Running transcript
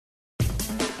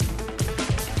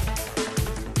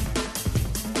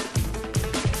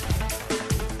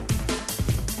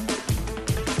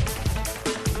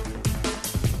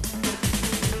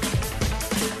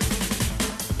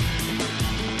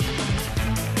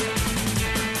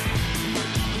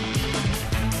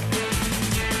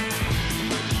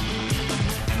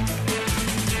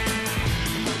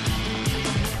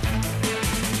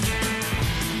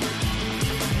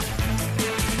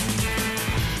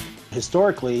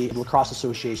Historically, lacrosse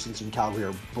associations in Calgary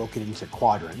are broken into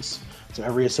quadrants. So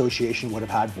every association would have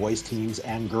had boys teams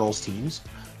and girls teams.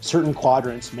 Certain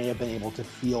quadrants may have been able to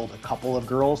field a couple of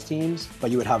girls teams,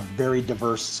 but you would have very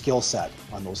diverse skill set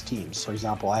on those teams. For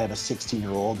example, I have a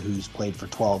 16-year-old who's played for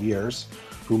 12 years,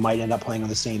 who might end up playing on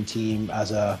the same team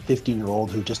as a 15-year-old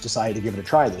who just decided to give it a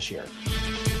try this year.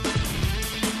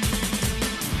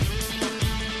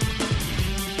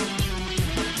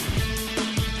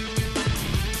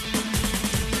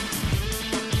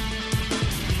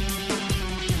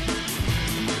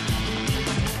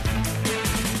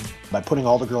 By putting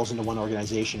all the girls into one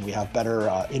organization, we have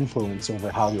better influence over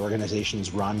how the organization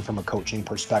is run from a coaching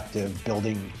perspective,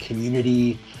 building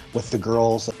community with the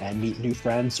girls and meet new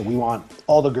friends. So we want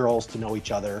all the girls to know each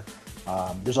other.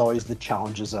 There's always the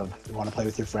challenges of you want to play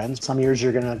with your friends. Some years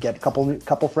you're going to get a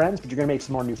couple friends, but you're going to make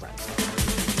some more new friends.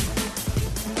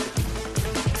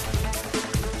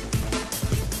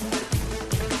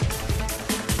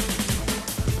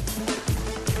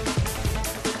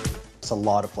 It's a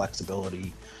lot of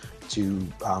flexibility to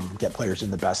get players in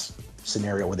the best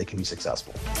scenario where they can be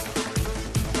successful.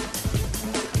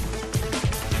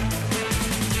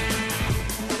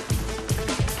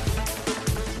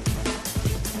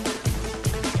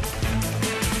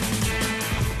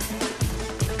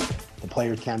 The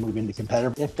players can move into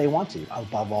competitive if they want to.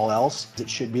 Above all else, it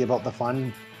should be about the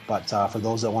fun, but for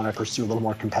those that want to pursue a little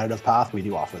more competitive path, we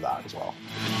do offer that as well.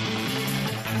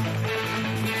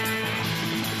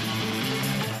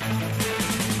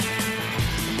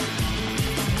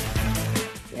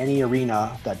 Any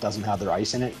arena that doesn't have their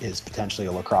ice in it is potentially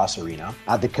a lacrosse arena.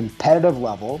 At the competitive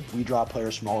level, we draw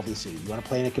players from all over the city. You want to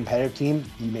play in a competitive team,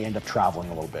 you may end up traveling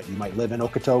a little bit. You might live in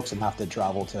Okotoks and have to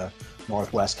travel to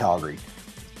Northwest Calgary.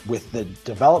 With the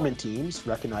development teams,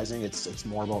 recognizing it's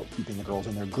more about keeping the girls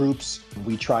in their groups,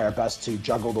 we try our best to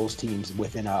juggle those teams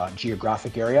within a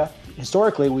geographic area.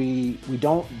 Historically, we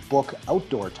don't book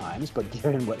outdoor times, but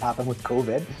given what happened with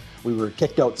COVID, we were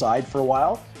kicked outside for a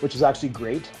while, which is actually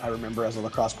great. I remember as a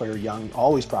lacrosse player young,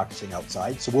 always practicing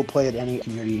outside. So we'll play at any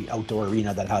community outdoor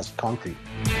arena that has concrete.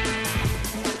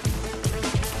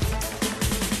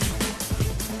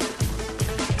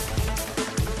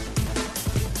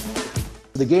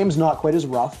 The game's not quite as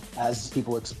rough as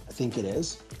people think it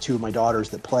is. Two of my daughters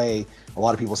that play, a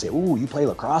lot of people say, "Ooh, you play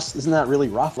lacrosse? Isn't that really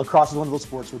rough?" Lacrosse is one of those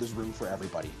sports where there's room for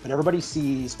everybody. But everybody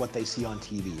sees what they see on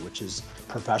TV, which is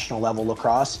professional level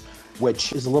lacrosse,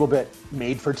 which is a little bit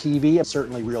made for TV.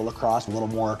 Certainly real lacrosse, a little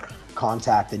more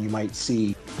contact than you might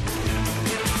see.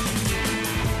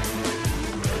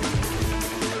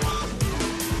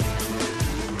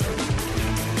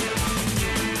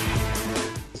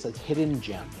 It's a hidden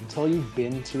gem. Until you've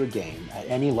been to a game at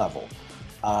any level,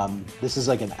 this is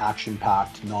like an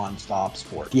action-packed, non-stop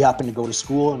sport. If you happen to go to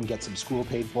school and get some school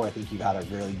paid for, I think you've had a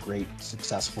really great,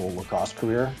 successful lacrosse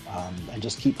career, and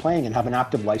just keep playing and have an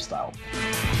active lifestyle.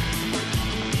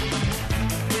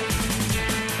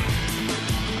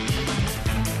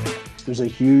 There's a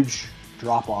huge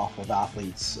drop-off of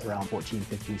athletes around 14,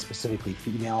 15, specifically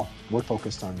female. We're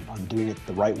focused on doing it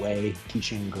the right way,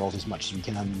 teaching girls as much as we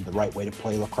can the right way to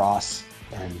play lacrosse,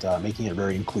 and making it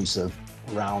very inclusive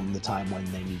around the time when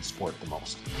they need sport the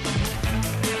most.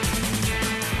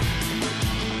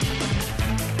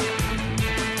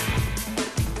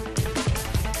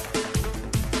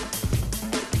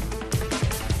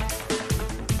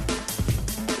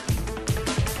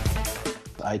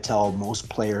 I tell most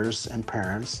players and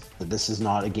parents that this is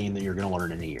not a game that you're going to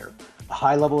learn in a year. A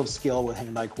high level of skill with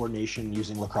hand-eye coordination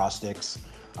using lacrosse sticks.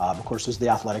 Of course, there's the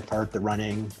athletic part, the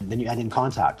running, and then you add in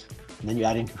contact, and then you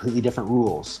add in completely different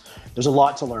rules. There's a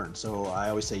lot to learn. So I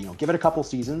always say, give it a couple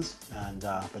seasons, and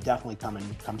but definitely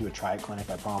come to a try-it clinic.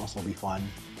 I promise it'll be fun,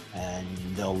 and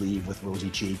they'll leave with rosy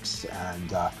cheeks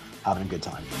and having a good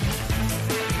time.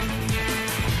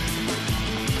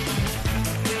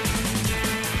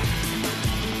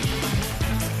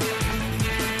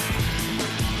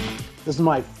 This is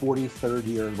my 43rd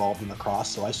year involved in lacrosse.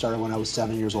 So I started when I was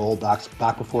 7 years old,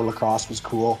 back before lacrosse was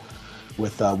cool,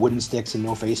 with wooden sticks and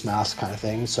no face mask kind of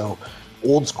thing. So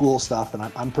old school stuff, and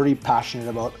I'm pretty passionate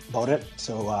about it.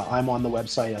 So I'm on the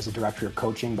website as a director of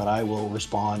coaching, but I will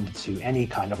respond to any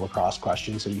kind of lacrosse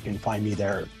question. So you can find me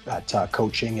there at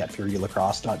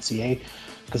coaching@furylacrosse.ca,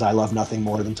 because I love nothing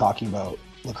more than talking about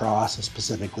lacrosse, and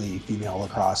specifically female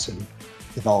lacrosse and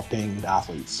developing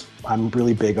athletes. I'm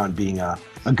really big on being a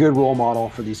good role model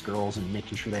for these girls and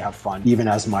making sure they have fun. Even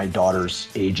as my daughters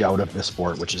age out of the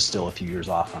sport, which is still a few years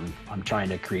off, I'm trying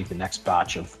to create the next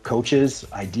batch of coaches,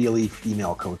 ideally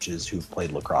female coaches who've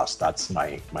played lacrosse. That's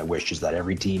my wish, is that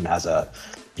every team has a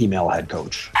female head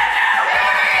coach.